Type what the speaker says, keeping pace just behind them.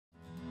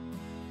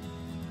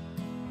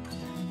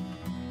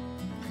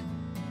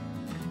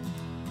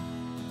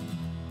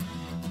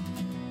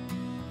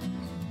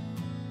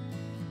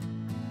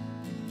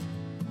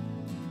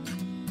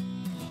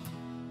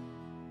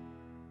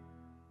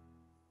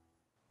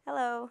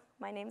Hello,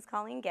 my name is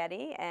Colleen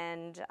Getty,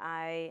 and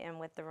I am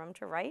with The Room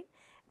to Write,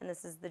 and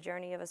this is the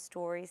Journey of a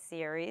Story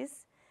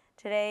series.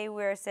 Today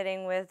we're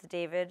sitting with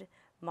David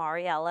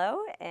Mauriello,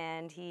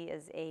 and he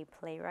is a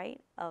playwright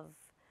of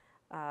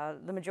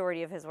the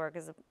majority of his work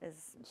is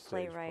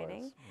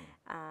playwriting.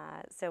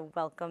 So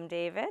welcome,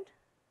 David.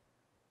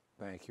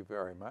 Thank you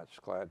very much.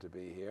 Glad to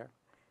be here.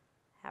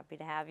 Happy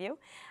to have you.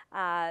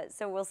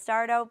 So we'll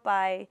start out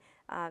by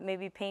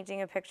maybe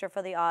painting a picture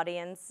for the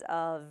audience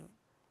of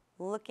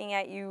looking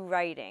at you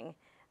writing,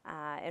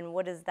 and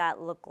what does that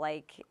look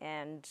like,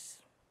 and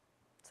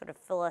sort of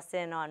fill us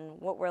in on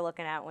what we're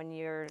looking at when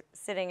you're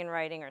sitting and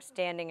writing or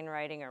standing and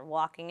writing or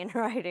walking and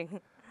writing.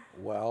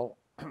 Well,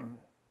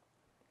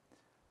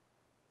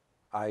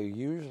 I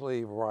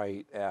usually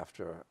write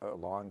after a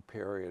long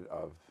period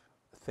of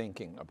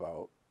thinking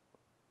about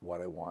what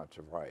I want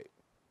to write.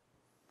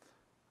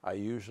 I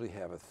usually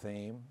have a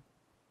theme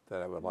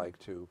that I would like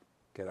to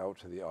get out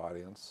to the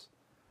audience,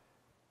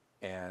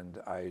 and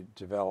I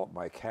develop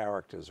my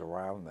characters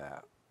around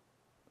that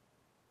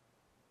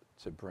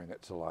to bring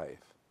it to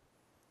life.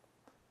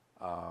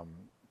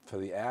 For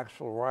the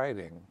actual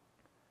writing,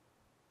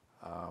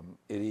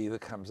 it either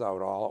comes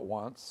out all at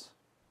once,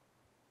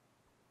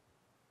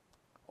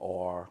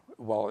 or,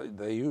 well,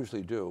 they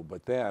usually do,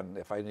 but then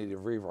if I need to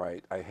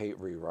rewrite, I hate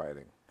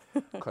rewriting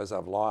because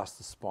I've lost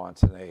the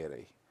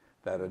spontaneity.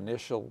 That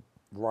initial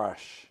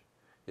rush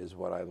is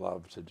what I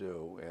love to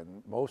do,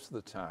 and most of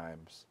the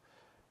times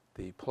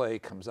the play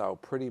comes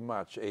out pretty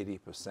much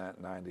 80%,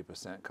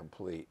 90%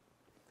 complete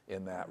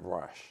in that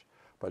rush.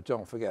 But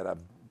don't forget,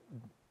 I've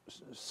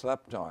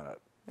slept on it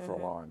for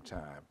a long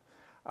time.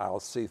 I'll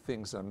see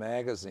things in a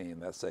magazine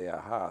that say,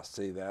 aha,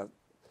 see, that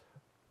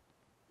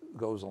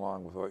goes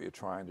along with what you're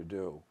trying to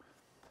do.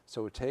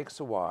 So it takes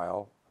a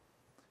while,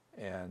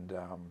 and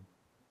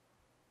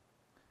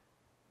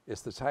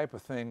it's the type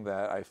of thing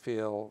that I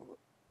feel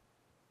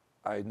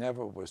I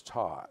never was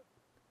taught.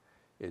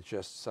 It's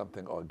just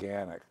something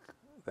organic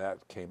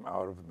that came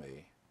out of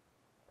me.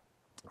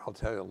 I'll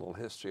tell you a little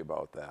history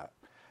about that.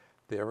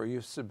 There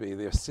used to be,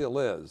 there still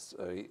is,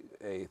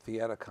 a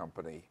theater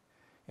company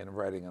in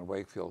Reading and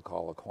Wakefield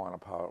called the Quantum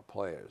Power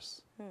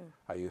Players.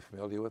 Are you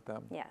familiar with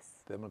them? Yes.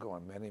 They've been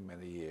going many,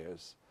 many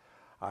years.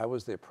 I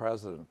was their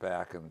president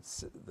back in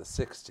the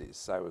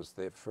 60s. I was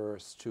their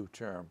first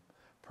two-term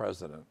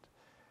president.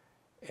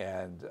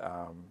 And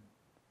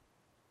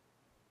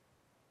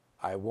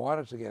I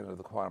wanted to get into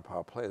the Quantum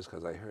Power Players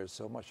because I heard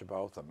so much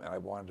about them, and I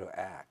wanted to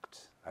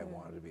act. I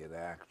wanted to be an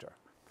actor.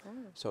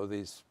 So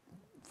these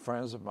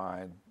friends of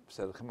mine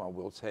said, come on,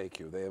 we'll take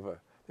you. They were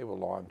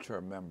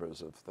long-term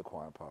members of the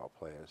Quantum Power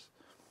Players.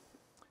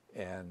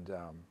 And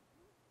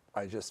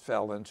I just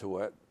fell into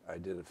it. I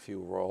did a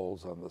few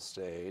roles on the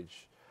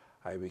stage.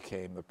 I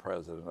became the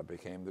president. I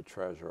became the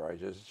treasurer. I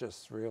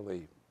just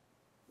really,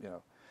 you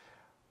know.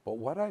 But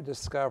what I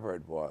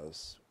discovered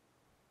was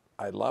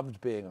I loved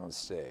being on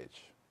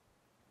stage.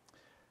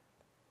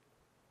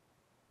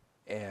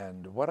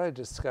 And what I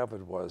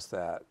discovered was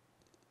that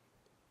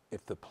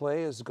if the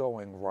play is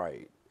going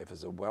right, if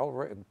it's a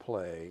well-written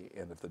play,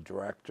 and if the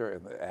director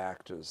and the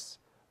actors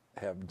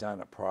have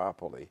done it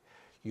properly,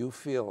 you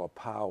feel a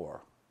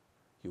power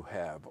you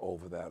have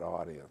over that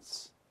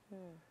audience.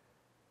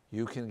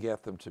 You can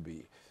get them to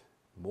be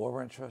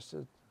more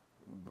interested,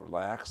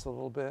 relax a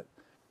little bit,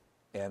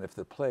 and if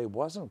the play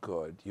wasn't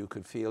good, you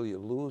could feel you're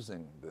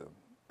losing them.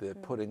 They're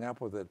putting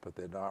up with it, but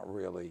they're not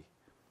really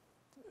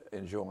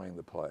enjoying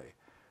the play.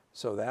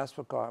 So that's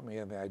what got me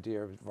in the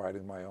idea of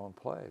writing my own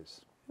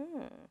plays.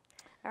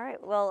 All right,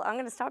 well, I'm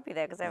going to stop you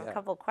there because I have a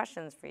couple of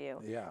questions for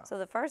you. Yeah. So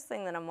the first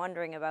thing that I'm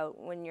wondering about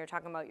when you're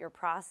talking about your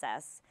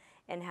process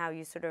and how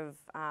you sort of,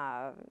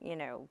 you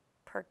know,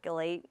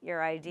 percolate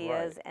your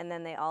ideas and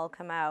then they all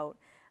come out,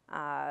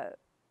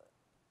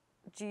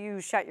 do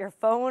you shut your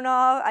phone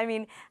off? I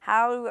mean,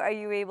 how are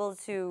you able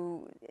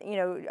to, you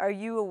know, are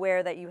you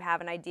aware that you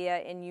have an idea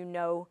and you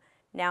know,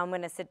 now I'm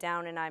going to sit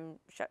down and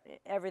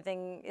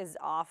everything is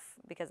off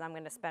because I'm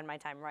going to spend my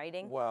time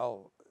writing?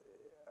 Well,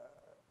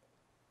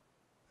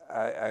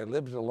 I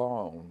lived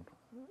alone.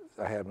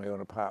 I had my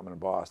own apartment in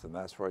Boston.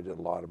 That's where I did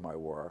a lot of my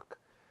work.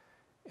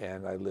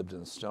 And I lived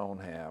in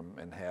Stoneham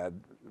and had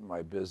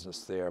my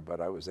business there, but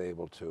I was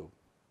able to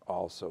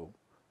also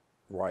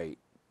write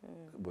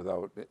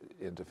without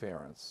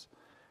interference.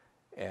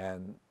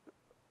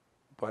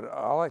 But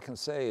all I can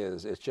say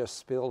is it just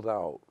spilled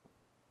out.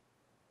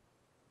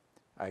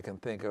 I can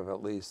think of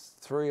at least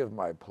 3 of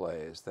my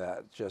plays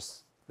that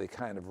they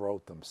kind of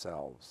wrote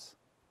themselves.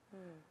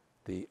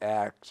 The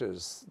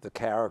actors, the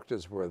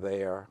characters were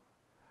there.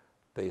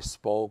 They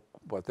spoke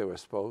what they were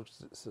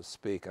supposed to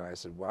speak, and I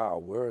said, wow,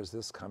 where is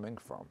this coming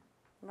from?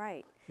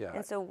 Right. Yeah.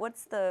 And so what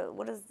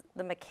does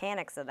the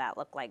mechanics of that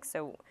look like?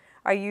 So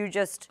are you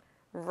just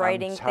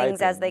writing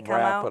things as they come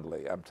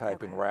rapidly. out? I'm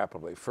typing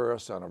rapidly,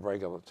 first on a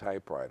regular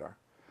typewriter,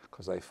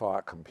 because I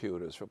fought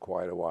computers for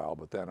quite a while,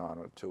 but then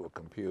to a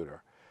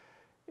computer.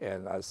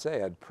 And I'd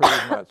say I'd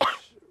pretty much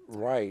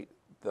write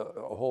the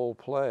whole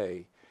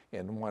play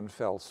in one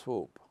fell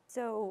swoop.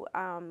 So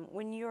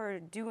when you're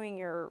doing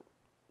your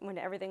when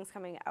everything's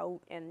coming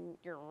out and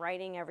you're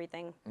writing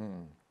everything,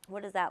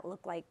 what does that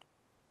look like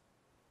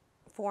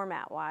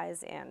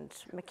format-wise and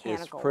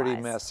mechanical-wise? It's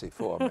pretty messy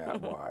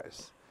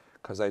format-wise,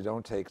 because I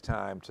don't take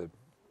time to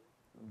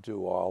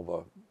do all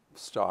the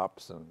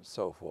stops and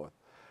so forth.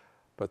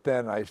 But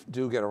then I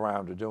do get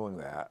around to doing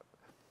that.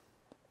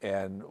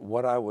 And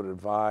what I would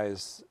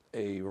advise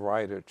a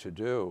writer to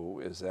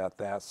do is at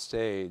that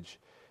stage,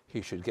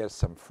 he should get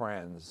some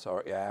friends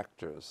or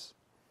actors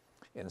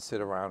and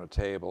sit around a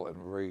table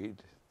and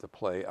read the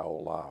play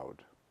out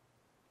loud.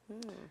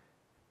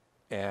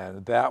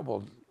 And that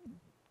will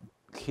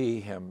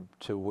key him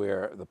to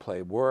where the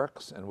play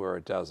works and where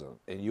it doesn't.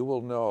 And you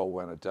will know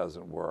when it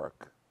doesn't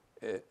work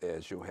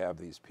as you have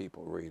these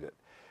people read it.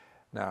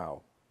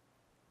 Now,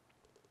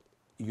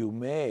 you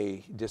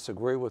may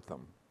disagree with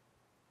them,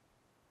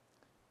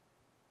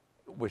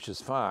 which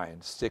is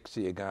fine, stick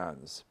to your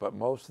guns, but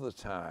most of the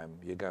time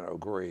you're going to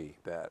agree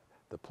that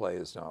the play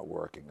is not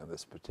working in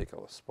this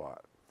particular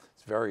spot.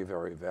 It's very,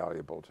 very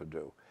valuable to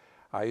do.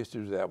 I used to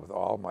do that with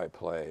all my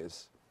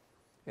plays.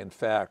 In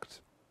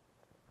fact,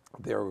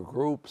 there are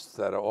groups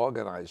that are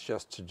organized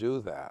just to do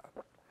that.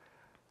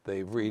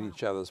 They read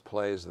each other's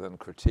plays and then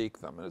critique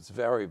them, and it's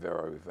very,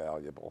 very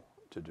valuable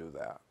to do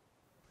that.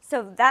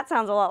 So that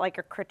sounds a lot like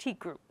a critique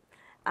group,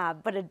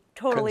 but a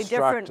totally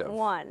different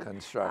one.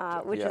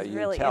 Constructive, which yeah, is you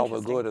really tell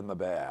interesting. the good and the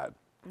bad.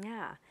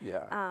 Yeah.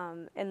 Yeah.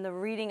 And the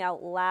reading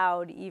out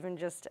loud, even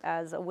just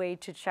as a way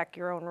to check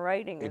your own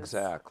writing, is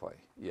Exactly,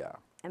 yeah.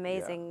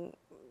 amazing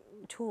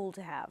tool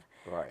to have.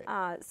 Right.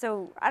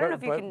 So I don't know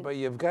if you can. But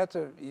you've got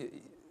to.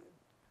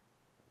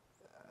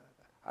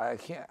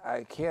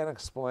 I can't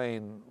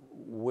explain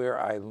where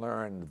I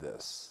learned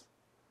this,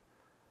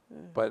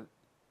 but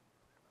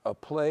a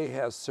play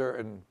has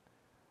certain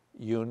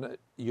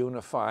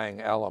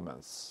unifying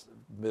elements: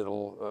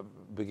 middle,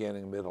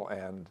 beginning, middle,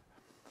 end,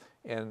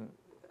 and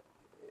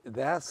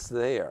that's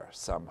there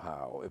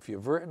somehow. If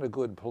you've written a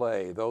good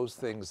play, those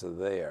things are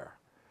there,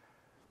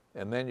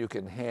 and then you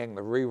can hang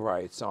the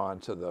rewrites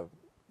onto the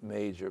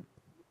major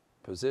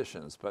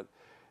positions. But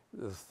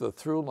the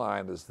through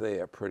line is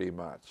there pretty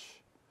much.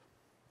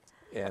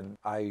 And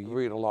I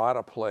read a lot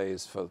of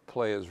plays for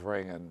Players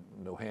Ring in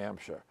New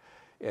Hampshire.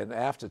 And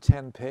after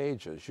 10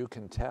 pages, you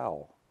can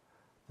tell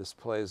this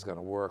play is going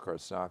to work or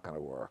it's not going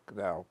to work.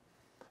 Now,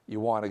 you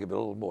want to give it a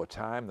little more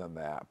time than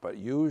that, but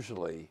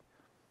usually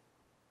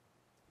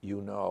you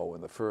know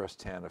in the first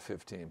 10 or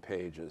 15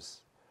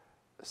 pages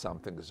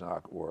something is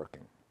not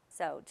working.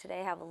 So today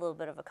I have a little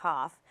bit of a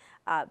cough,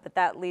 but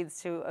that leads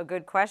to a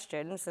good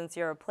question since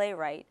you're a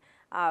playwright.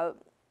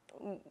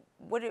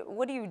 What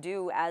do you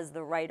do as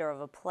the writer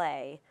of a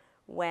play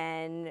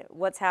when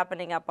what's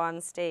happening up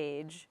on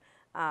stage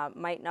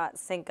might not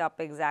sync up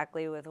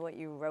exactly with what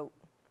you wrote?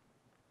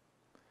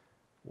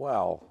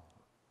 Well,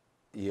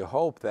 you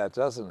hope that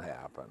doesn't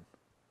happen,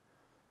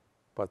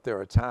 but there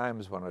are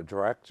times when a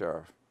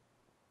director,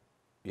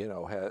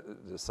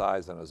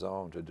 decides on his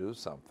own to do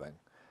something,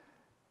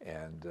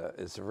 and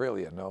it's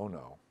really a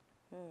no-no.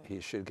 He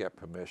should get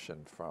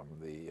permission from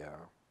the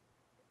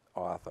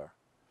author.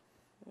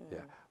 Yeah.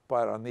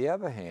 But on the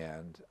other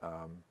hand,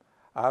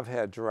 I've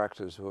had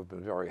directors who have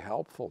been very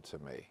helpful to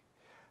me.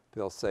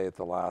 They'll say at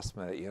the last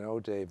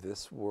minute, Dave,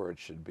 this word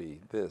should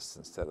be this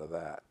instead of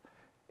that.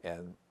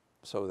 And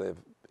so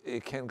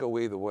it can go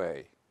either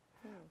way.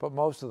 But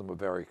most of them are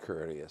very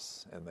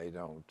courteous, and they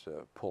don't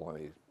pull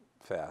any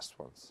fast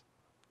ones.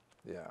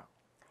 Yeah.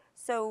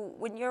 So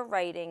when you're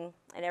writing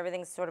and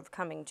everything's sort of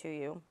coming to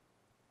you,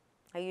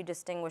 are you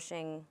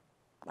distinguishing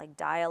like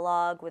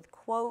dialogue with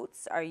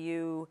quotes?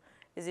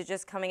 Is it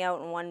just coming out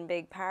in one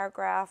big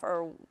paragraph,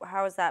 or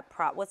how is that?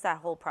 What's that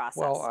whole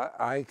process? Well,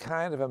 I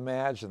kind of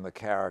imagine the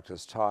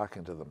characters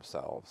talking to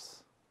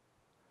themselves,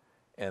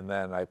 and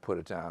then I put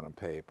it down on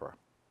paper.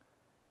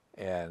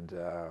 And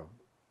the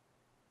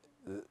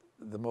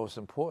most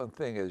important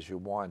thing is you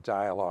want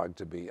dialogue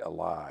to be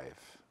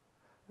alive.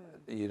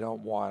 You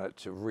don't want it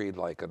to read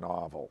like a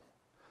novel.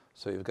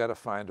 So you've got to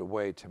find a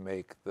way to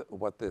make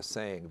what they're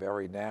saying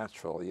very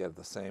natural, yet at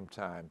the same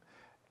time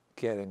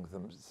getting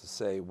them to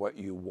say what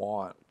you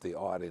want the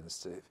audience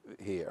to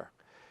hear.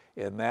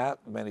 And that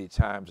many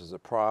times is a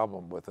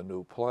problem with a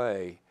new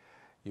play.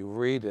 You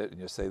read it and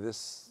you say,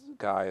 this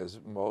guy is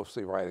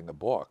mostly writing a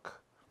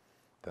book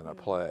than a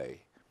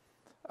play.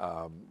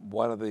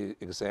 One of the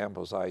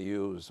examples I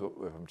use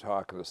if I'm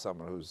talking to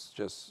someone who's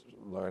just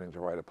learning to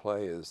write a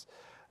play is,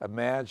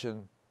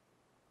 imagine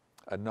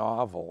a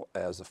novel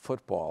as a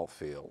football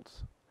field.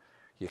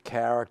 Your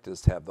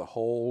characters have the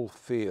whole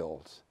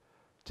field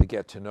to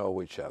get to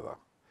know each other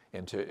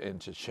and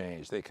to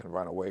change. They can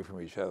run away from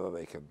each other,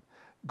 they can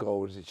go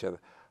with each other.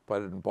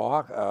 But in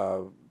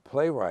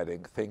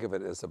playwriting, think of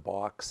it as a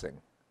boxing.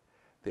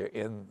 They're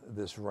in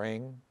this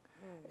ring,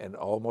 and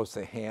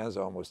their hands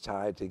are almost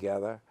tied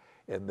together,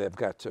 and they've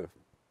got to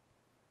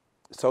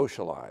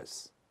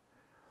socialize.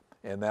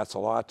 And that's a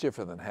lot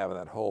different than having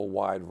that whole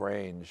wide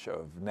range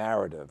of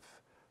narrative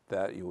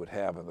that you would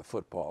have in the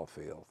football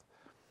field.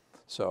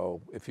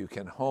 So if you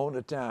can hone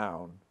it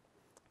down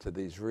to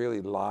these really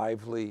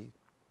lively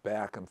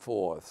back and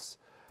forths,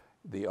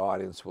 the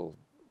audience will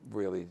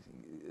really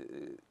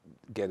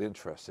get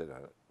interested in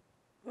it.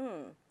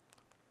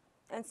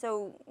 And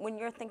so when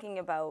you're thinking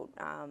about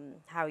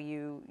how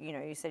you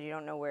said you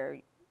don't know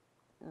where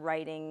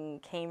writing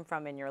came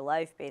from in your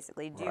life,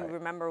 basically. Do you Right.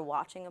 remember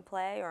watching a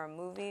play or a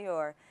movie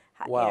or,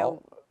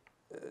 Well,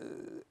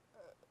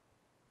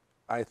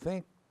 I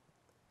think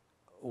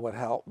what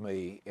helped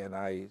me, and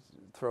I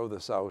throw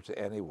this out to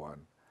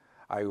anyone,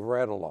 I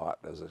read a lot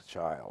as a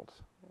child.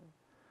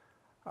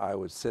 I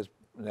would sit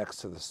next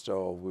to the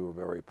stove. We were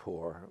very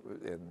poor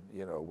and,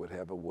 would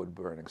have a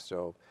wood-burning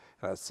stove.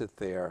 And I'd sit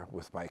there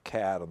with my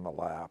cat on the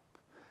lap,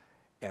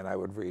 and I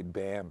would read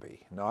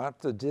Bambi. Not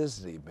the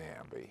Disney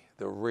Bambi,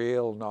 the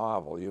real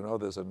novel.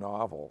 There's a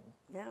novel.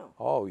 No.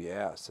 Oh,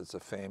 yes, it's a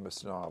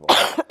famous novel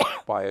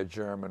by a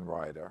German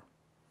writer.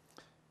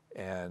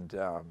 And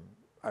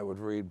I would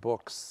read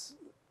books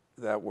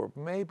that were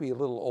maybe a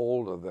little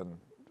older than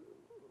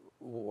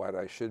what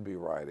I should be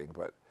writing.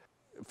 But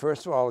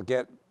first of all,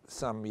 get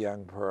some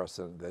young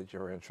person that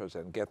you're interested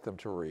in, get them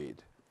to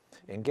read.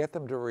 And get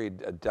them to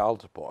read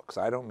adult books.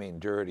 I don't mean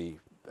dirty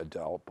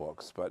adult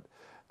books, but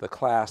the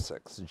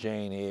classics,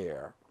 Jane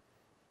Eyre,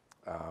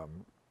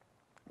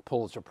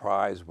 Pulitzer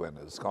Prize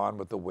winners, Gone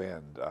with the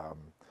Wind,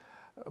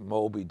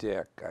 Moby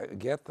Dick.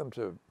 Get them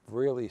to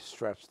really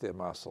stretch their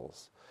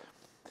muscles.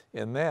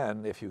 And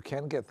then, if you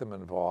can get them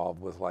involved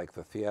with like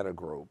the theater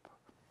group,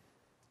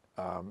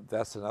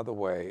 that's another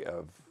way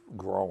of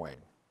growing.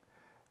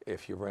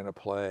 If you're in a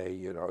play,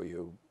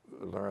 you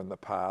learn the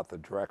part, the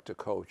director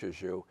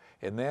coaches you,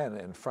 and then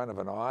in front of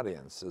an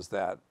audience is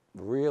that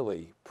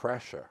really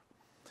pressure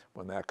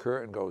when that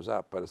curtain goes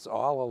up. But it's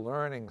all a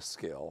learning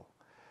skill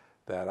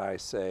that I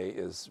say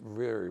is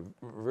really,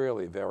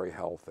 really very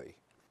healthy.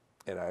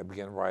 And I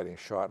began writing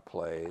short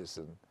plays,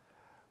 and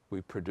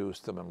we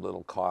produced them in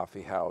little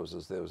coffee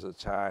houses. There was a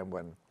time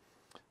when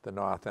the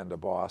North End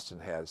of Boston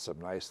had some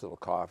nice little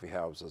coffee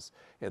houses,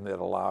 and they'd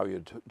allow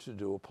you to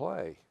do a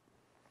play.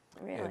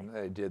 Really? And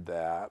I did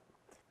that.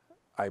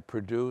 I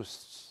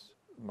produced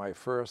my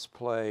first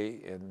play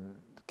in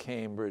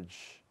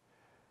Cambridge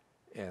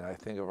in, I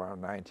think,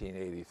 around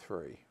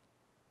 1983.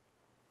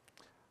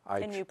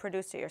 And you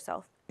produced it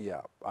yourself?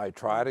 Yeah. I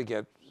tried to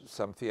get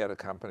some theater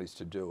companies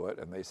to do it,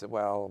 and they said,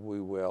 well,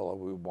 we will, or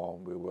we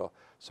won't, we will.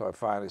 So I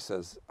finally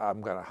says, I'm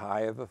going to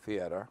hire the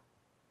theater,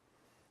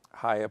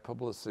 hire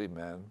publicity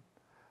men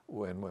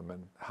and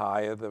women,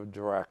 hire the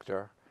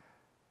director,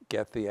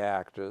 get the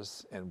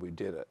actors, and we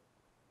did it.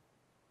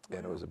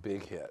 And it was a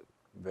big hit,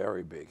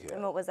 very big hit.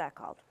 And what was that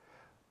called?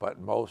 But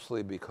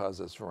mostly because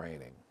it's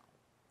raining.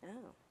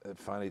 Oh. A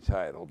funny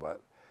title,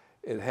 but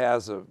it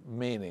has a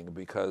meaning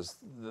because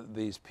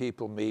these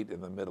people meet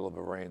in the middle of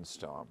a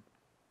rainstorm,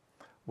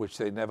 which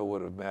they never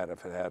would have met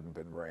if it hadn't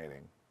been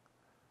raining.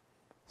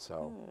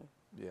 So,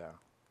 yeah.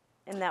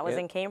 And that was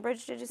in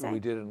Cambridge, did you say? We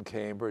did it in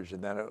Cambridge,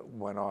 and then it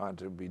went on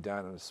to be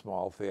done in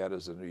small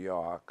theaters in New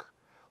York,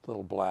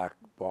 little black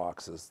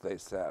boxes. They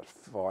sat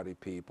 40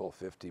 people,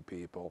 50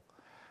 people.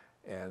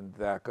 And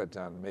that got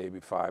done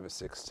maybe 5 or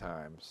 6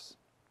 times.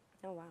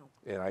 Oh, wow.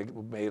 And I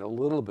made a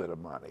little bit of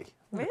money.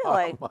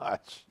 Really? Not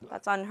much.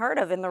 That's unheard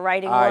of in the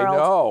writing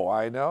world.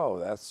 I know,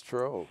 that's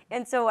true.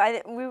 And so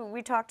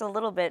we talked a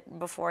little bit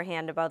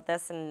beforehand about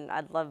this, and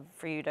I'd love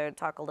for you to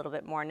talk a little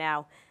bit more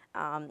now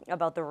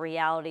about the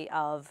reality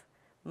of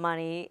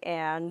money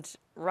and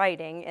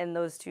writing, and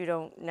those two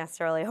don't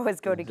necessarily always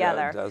go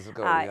together. It doesn't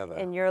go together.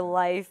 In your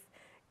life,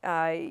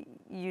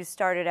 you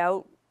started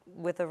out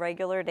with a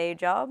regular day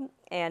job,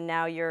 and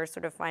now you're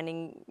sort of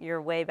finding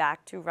your way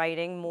back to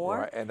writing more.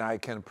 Right, and I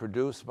can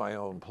produce my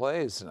own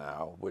plays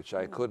now, which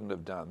I couldn't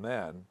have done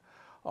then,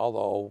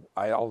 although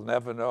I'll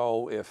never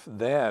know if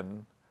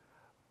then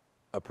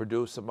a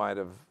producer might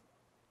have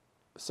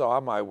saw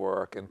my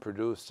work and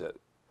produced it.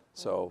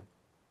 So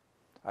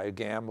I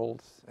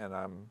gambled, and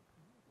I'm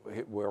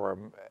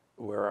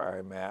where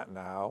I'm at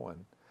now,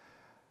 and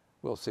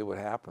we'll see what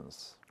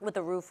happens. With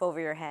a roof over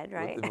your head,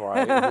 right?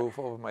 Right, a roof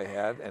over my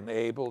head, and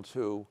able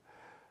to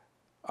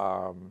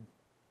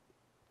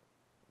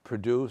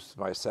produce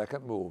my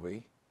second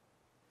movie.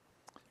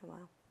 Wow.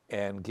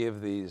 And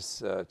give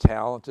these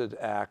talented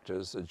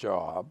actors a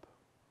job.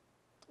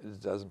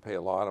 It doesn't pay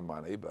a lot of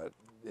money, but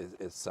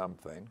it's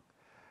something.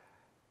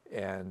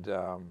 And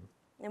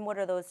what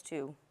are those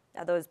two?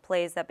 Are those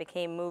plays that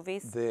became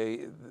movies?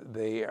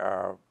 they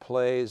are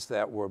plays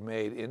that were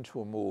made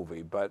into a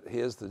movie, but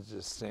here's the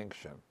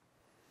distinction.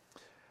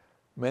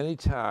 Many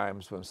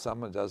times when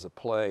someone does a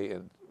play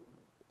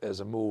as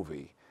a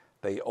movie,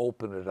 they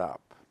open it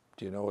up.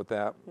 Do you know what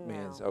that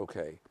means?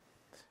 Okay.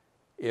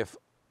 If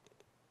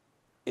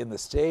in the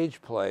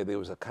stage play there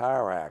was a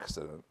car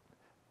accident,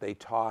 they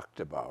talked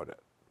about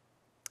it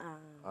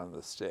on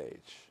the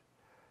stage.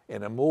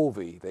 In a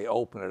movie, they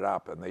open it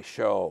up and they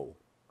show.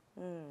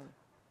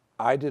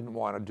 I didn't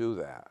want to do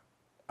that.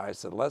 I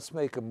said, let's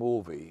make a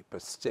movie,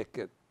 but stick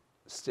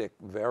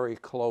very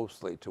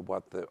closely to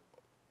what the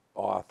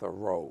author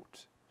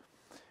wrote.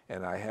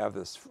 And I have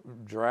this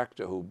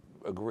director who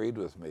agreed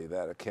with me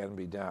that it can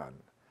be done.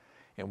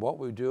 And what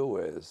we do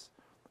is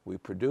We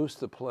produce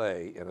the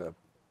play in a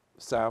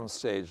sound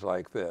stage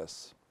like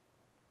this,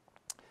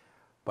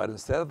 but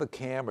instead of the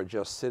camera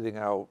just sitting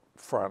out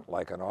front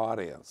like an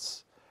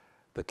audience,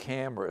 the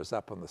camera is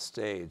up on the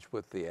stage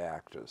with the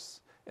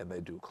actors, and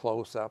they do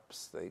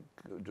close-ups, they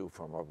do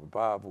from up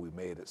above. We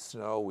made it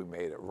snow, we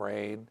made it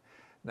rain.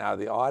 Now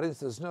the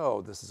audiences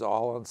know this is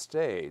all on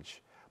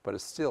stage, but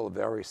it's still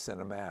very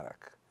cinematic.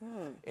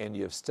 And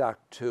you've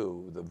stuck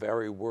to the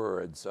very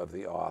words of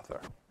the author.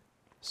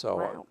 So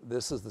Wow.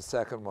 this is the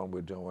second one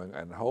we're doing,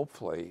 and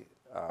hopefully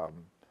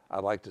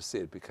I'd like to see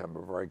it become a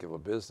regular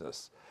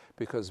business,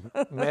 because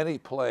many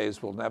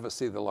plays will never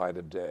see the light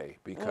of day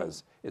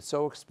because it's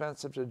so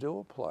expensive to do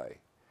a play.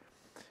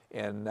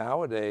 And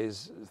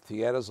nowadays,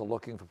 theaters are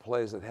looking for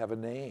plays that have a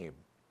name.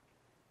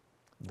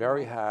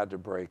 Very hard to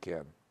break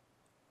in.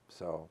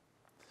 So.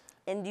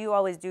 And do you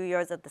always do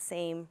yours at the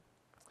same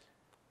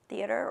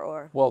theater,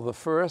 or? Well, the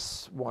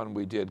first one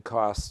we did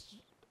cost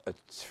a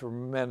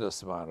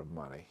tremendous amount of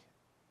money.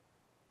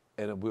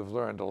 And we've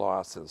learned a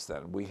lot since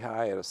then. We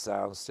hired a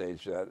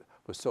soundstage that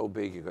was so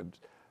big you could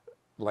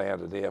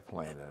land an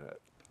airplane in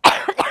it.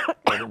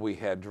 And we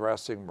had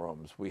dressing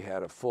rooms. We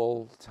had a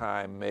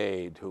full-time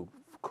maid who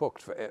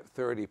cooked for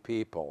 30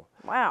 people.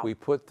 Wow. We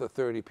put the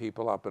 30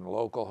 people up in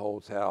local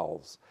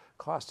hotels.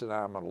 Cost an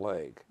arm and a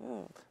leg.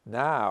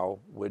 Now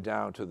we're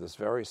down to this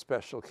very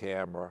special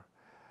camera.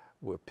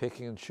 We're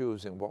picking and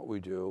choosing what we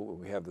do.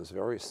 We have this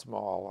very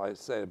small, I'd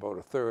say about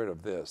a third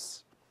of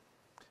this.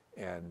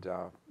 And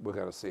we're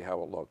going to see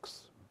how it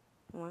looks.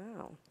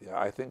 Wow. Yeah,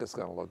 I think it's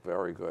going to look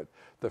very good.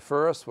 The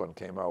first one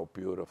came out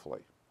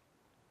beautifully.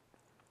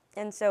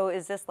 And so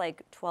is this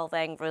like 12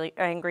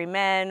 Angry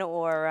Men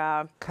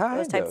or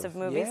those types of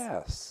movies?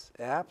 Yes,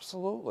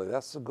 absolutely.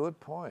 That's a good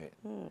point.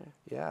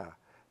 Yeah.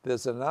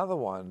 There's another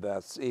one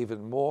that's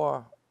even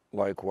more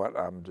like what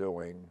I'm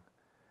doing.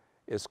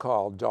 It's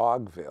called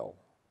Dogville.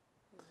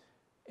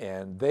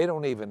 And they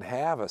don't even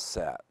have a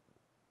set.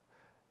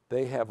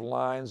 They have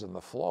lines on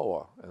the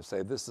floor and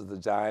say, this is the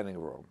dining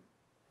room.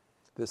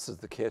 This is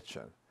the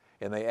kitchen.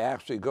 And they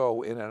actually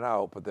go in and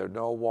out, but there are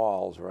no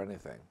walls or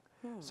anything.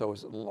 So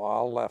it's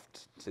all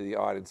left to the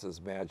audience's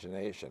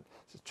imagination.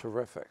 It's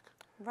terrific.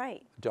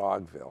 Right.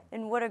 Dogville.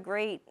 And what a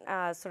great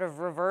sort of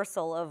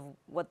reversal of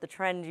what the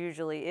trend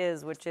usually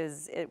is, which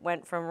is it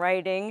went from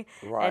writing,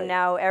 Right. and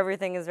now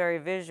everything is very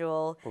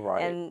visual.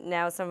 Right. And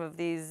now some of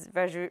these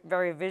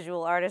very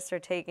visual artists are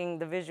taking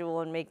the visual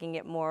and making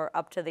it more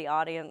up to the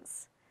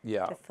audience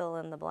Yeah. to fill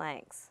in the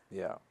blanks.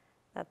 Yeah.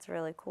 That's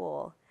really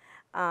cool.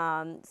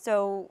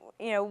 So,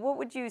 what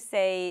would you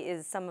say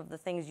is some of the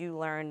things you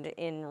learned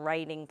in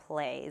writing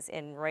plays,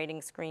 in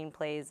writing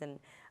screenplays, and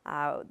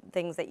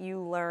things that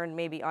you learned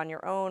maybe on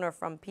your own or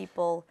from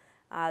people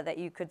that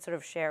you could sort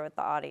of share with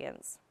the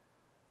audience?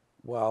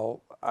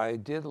 Well, I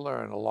did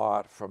learn a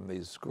lot from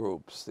these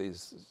groups,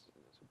 these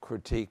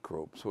critique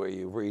groups where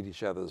you read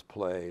each other's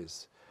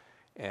plays.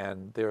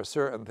 And there are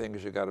certain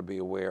things you got to be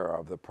aware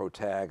of. The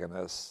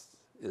protagonist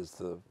is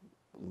the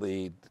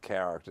lead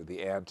character,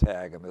 the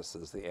antagonist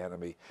is the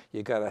enemy.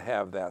 You got to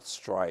have that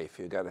strife,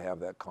 you got to have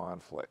that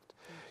conflict.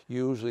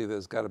 Usually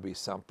there's got to be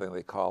something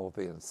they call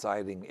the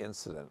inciting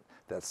incident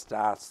that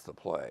starts the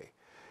play.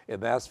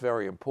 And that's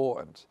very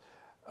important.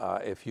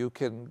 If you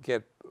can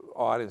get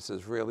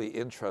audiences really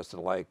interested,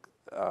 like,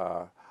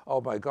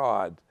 oh my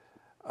God,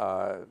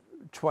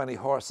 20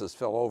 horses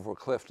fell over a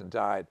cliff and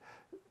died,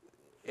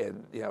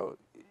 and you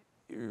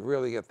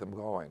really get them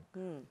going.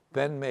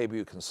 Then maybe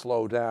you can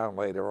slow down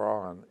later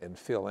on and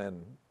fill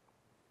in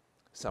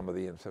some of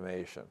the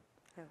information.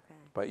 Okay.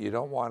 But you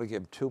don't want to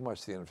give too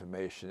much of the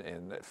information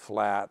in a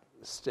flat,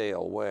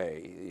 stale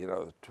way.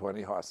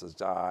 20 horses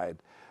died,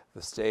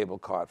 the stable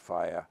caught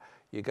fire.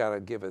 You got to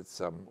give it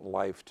some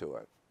life to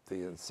it,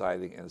 the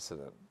inciting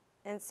incident.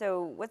 And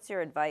so what's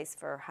your advice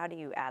for how do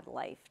you add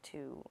life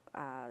to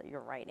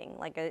your writing?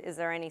 Like, is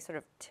there any sort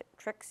of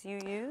tricks you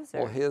use?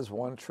 Or? Well, here's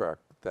one trick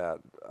that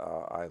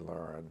I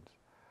learned.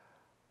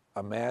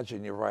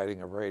 Imagine you're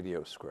writing a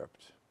radio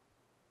script.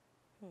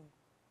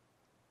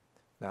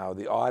 Now,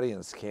 the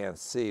audience can't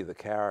see the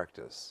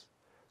characters,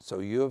 so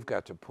you've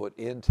got to put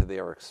into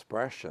their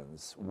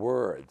expressions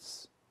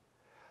words.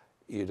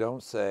 You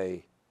don't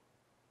say,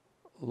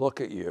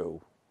 look at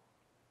you,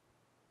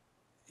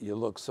 you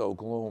look so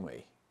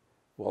gloomy.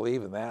 Well,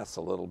 even that's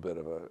a little bit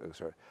of a,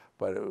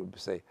 but it would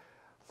say,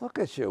 look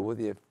at you with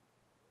your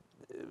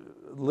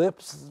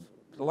lips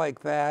like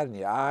that and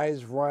your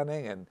eyes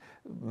running and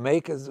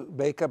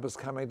makeup is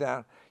coming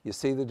down. You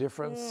see the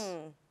difference?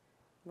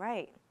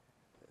 Right.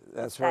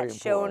 That's very that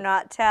important. Show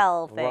not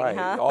tell thing, right.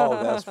 huh?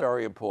 Oh, that's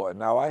very important.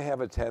 Now, I have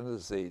a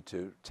tendency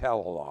to tell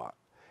a lot,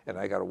 and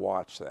I got to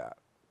watch that.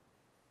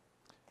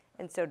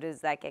 And so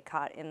does that get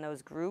caught in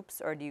those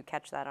groups, or do you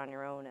catch that on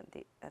your own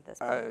at this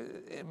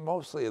point?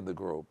 Mostly in the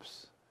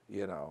groups,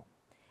 Yeah.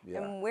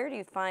 And where do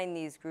you find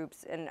these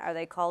groups? And are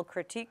they called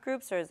critique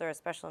groups, or is there a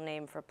special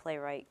name for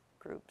playwright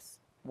groups?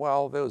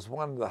 Well, there was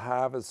one of the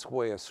Harvard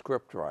Square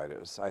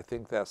scriptwriters. I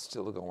think that's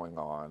still going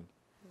on.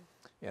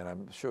 And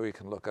I'm sure you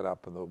can look it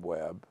up on the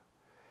web.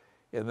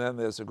 And then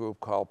there's a group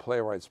called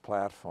Playwrights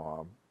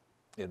Platform.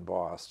 in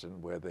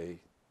Boston where they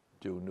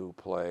do new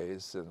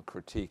plays and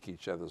critique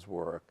each other's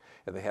work.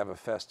 And they have a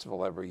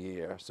festival every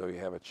year, so you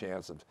have a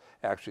chance of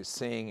actually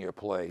seeing your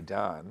play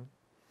done.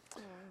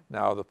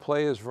 Now, the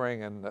Players'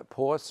 Ring in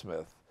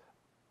Portsmouth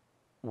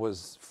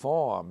was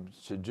formed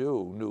to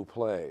do new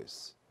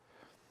plays.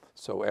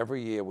 So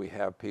every year we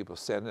have people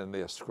send in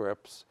their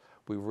scripts,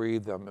 we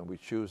read them, and we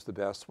choose the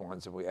best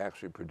ones, and we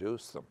actually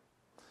produce them.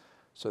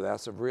 So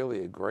that's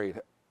really a great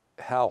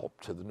help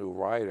to the new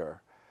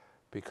writer,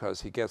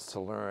 because he gets to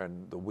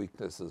learn the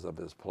weaknesses of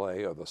his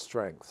play or the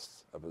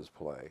strengths of his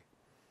play.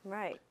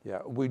 Right.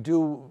 Yeah, we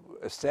do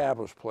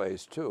established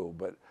plays too,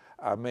 but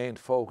our main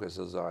focus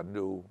is on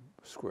new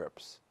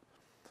scripts.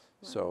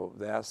 So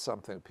that's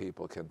something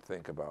people can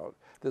think about.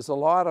 There's a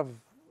lot of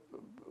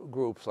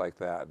groups like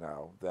that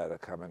now that are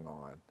coming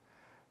on.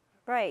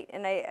 Right,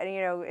 and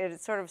it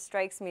sort of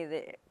strikes me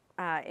the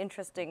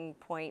interesting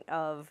point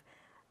of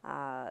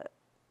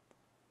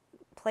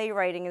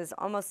playwriting is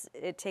almost,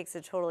 it takes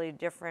a totally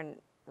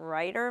different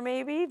writer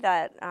maybe,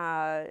 that,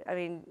 I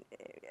mean,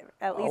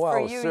 at least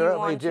for you, certainly you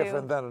want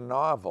different than a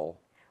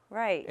novel.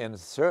 Right. And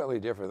certainly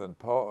different than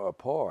a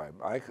poem.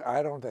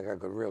 I don't think I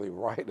could really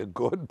write a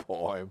good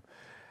poem,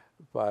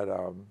 but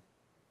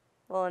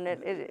well, and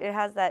it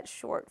has that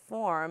short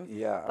form.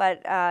 Yeah.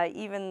 But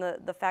even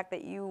the fact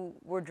that you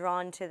were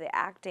drawn to the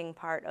acting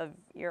part of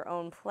your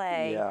own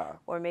play, Yeah.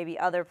 or maybe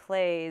other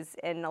plays,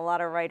 and a lot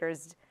of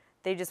writers,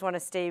 they just want to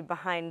stay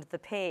behind the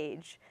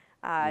page.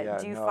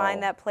 Do you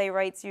find that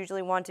playwrights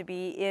usually want to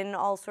be in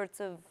all sorts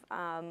of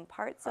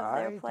parts of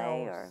their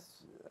play?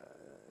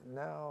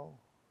 No.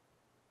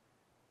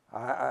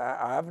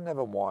 I've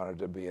never wanted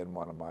to be in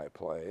one of my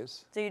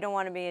plays. So you don't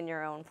want to be in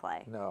your own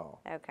play? No.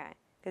 Okay.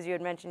 Because you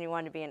had mentioned you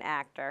wanted to be an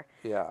actor.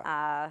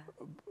 Yeah.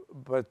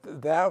 But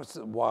that was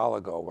a while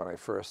ago when I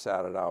first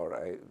started out.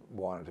 I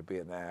wanted to be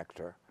an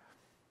actor.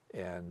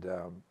 And,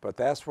 but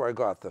that's where I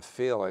got the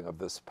feeling of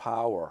this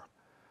power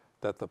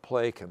that the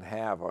play can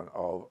have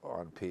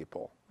on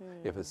people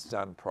if it's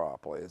done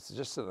properly. It's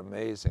just an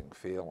amazing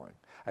feeling.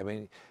 I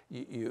mean,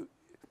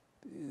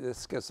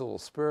 this gets a little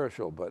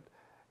spiritual, but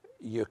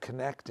you're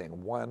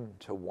connecting one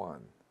to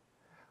one,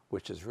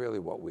 which is really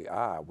what we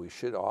are. We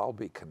should all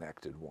be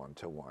connected one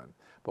to one.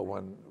 But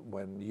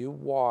when you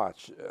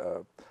watch,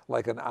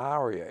 like an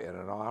aria in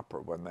an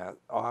opera, when that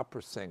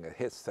opera singer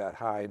hits that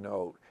high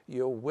note,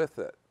 you're with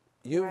it.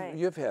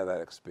 You've had that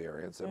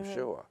experience, I'm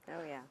sure.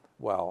 Oh, yeah.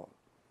 Well,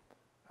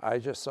 I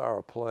just saw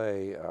a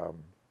play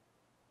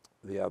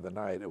the other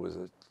night. It was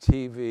a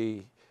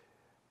TV,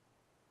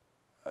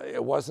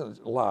 it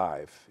wasn't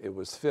live, it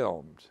was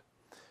filmed.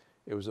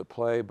 It was a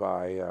play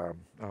by, I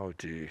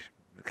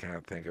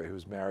can't think of it. He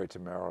was married to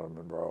Marilyn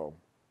Monroe,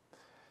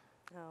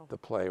 the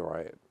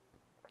playwright.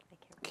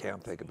 I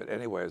can't think of it.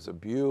 Anyway, it was a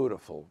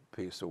beautiful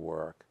piece of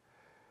work.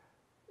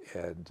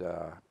 And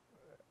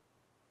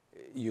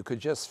you could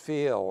just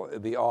feel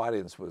the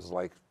audience was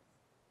like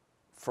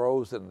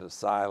frozen into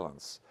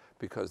silence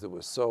because it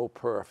was so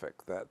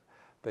perfect that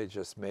they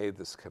just made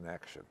this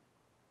connection.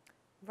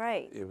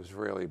 Right. It was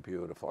really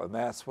beautiful, and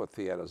that's what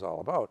theater is all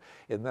about.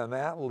 And then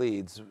that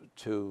leads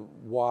to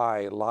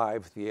why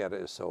live theater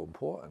is so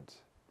important.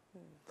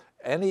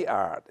 Any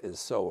art is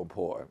so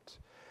important,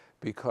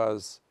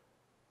 because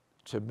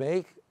to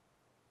make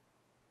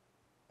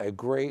a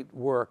great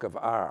work of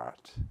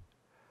art,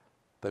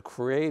 the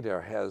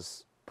creator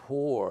has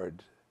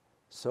poured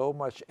so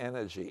much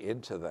energy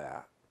into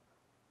that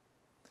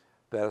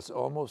it's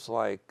almost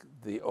like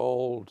the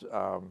old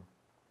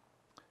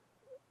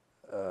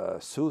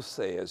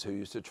soothsayers who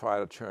used to try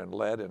to turn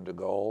lead into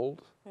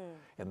gold,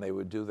 and they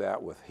would do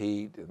that with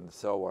heat and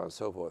so on and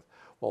so forth.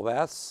 Well,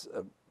 that's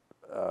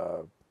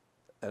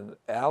an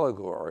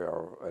allegory,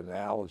 or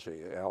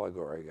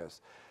allegory, I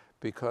guess,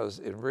 because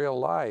in real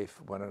life,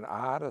 when an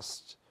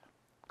artist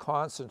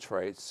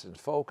concentrates and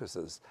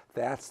focuses,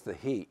 that's the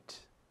heat.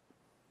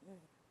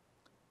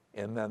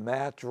 And then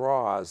that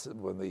draws,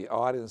 when the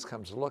audience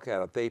comes to look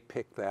at it, they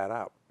pick that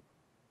up.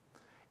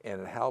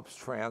 And it helps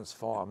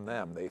transform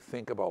them. They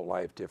think about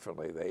life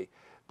differently.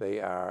 They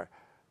are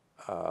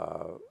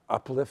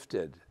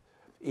uplifted.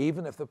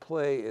 Even if the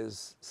play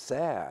is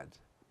sad,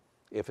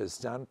 if it's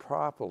done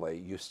properly,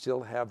 you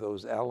still have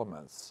those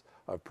elements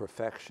of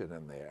perfection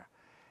in there.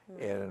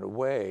 And in a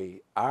way,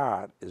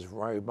 art is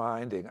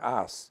reminding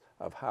us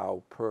of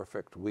how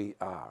perfect we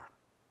are.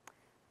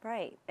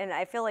 Right. And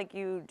I feel like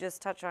you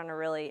just touched on a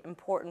really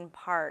important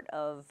part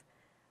of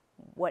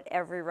what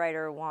every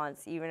writer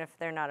wants, even if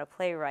they're not a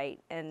playwright.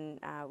 And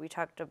we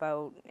talked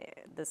about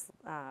this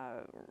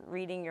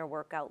reading your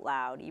work out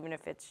loud, even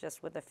if it's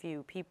just with a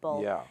few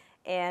people. Yeah.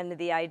 And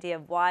the idea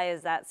of why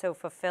is that so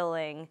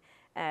fulfilling?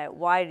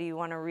 Why do you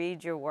want to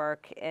read your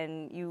work?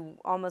 And you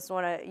almost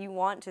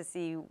want to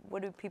see,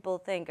 what do people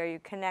think? Are you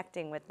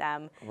connecting with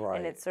them? Right.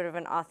 And it's sort of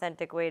an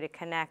authentic way to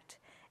connect.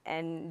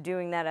 And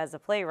doing that as a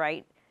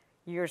playwright,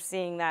 you're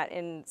seeing that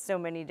in so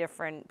many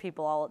different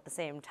people all at the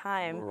same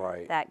time.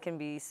 Right. That can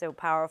be so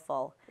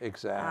powerful.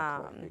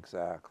 Exactly,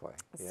 exactly.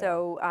 Yeah.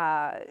 So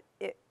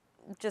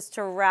just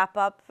to wrap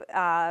up,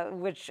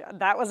 which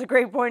that was a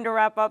great point to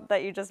wrap up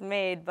that you just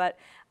made, but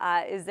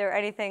is there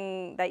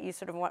anything that you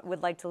sort of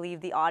would like to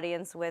leave the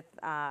audience with?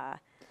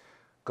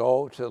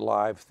 Go to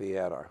live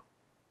theater.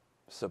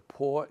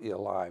 Support your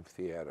live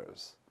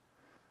theaters.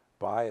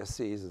 Buy a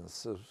season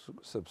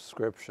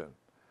subscription.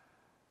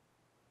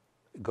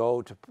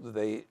 Go to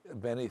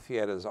many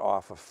theaters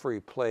offer free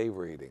play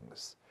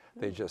readings.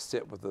 They just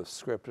sit with the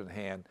script in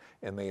hand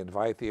and they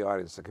invite the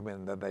audience to come in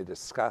and then they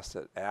discuss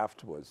it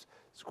afterwards.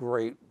 It's a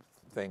great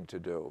thing to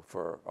do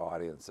for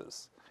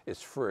audiences.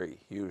 It's free.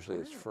 Usually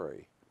it's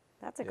free.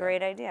 That's a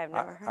great idea. I've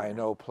never heard of I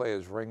know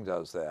Players Ring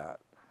does that.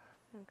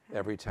 Okay.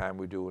 Every time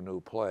we do a new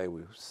play,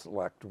 we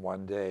select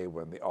one day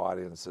when the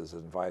audience is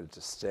invited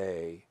to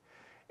stay,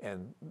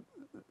 and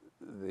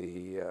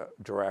the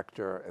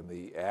director and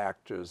the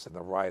actors and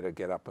the writer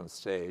get up on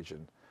stage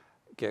and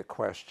get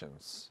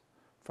questions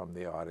from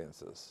the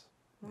audiences.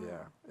 Wow.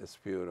 Yeah, it's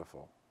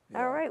beautiful.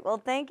 Yeah. All right. Well,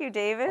 thank you,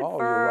 David, you're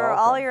for welcome.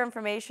 all your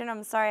information.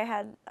 I'm sorry I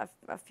had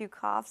a few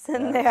coughs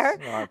in That's there,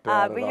 not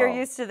bad but at you're all.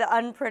 used to the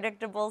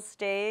unpredictable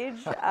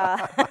stage.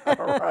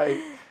 Right.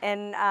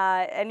 And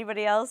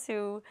anybody else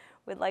who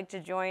would like to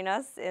join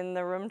us in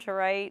the Room to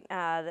Write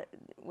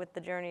with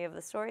the Journey of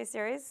the Story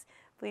series,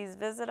 please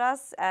visit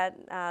us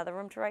at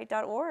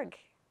theroomtowrite.org.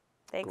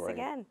 Thanks Great.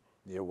 again.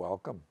 You're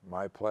welcome.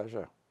 My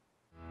pleasure.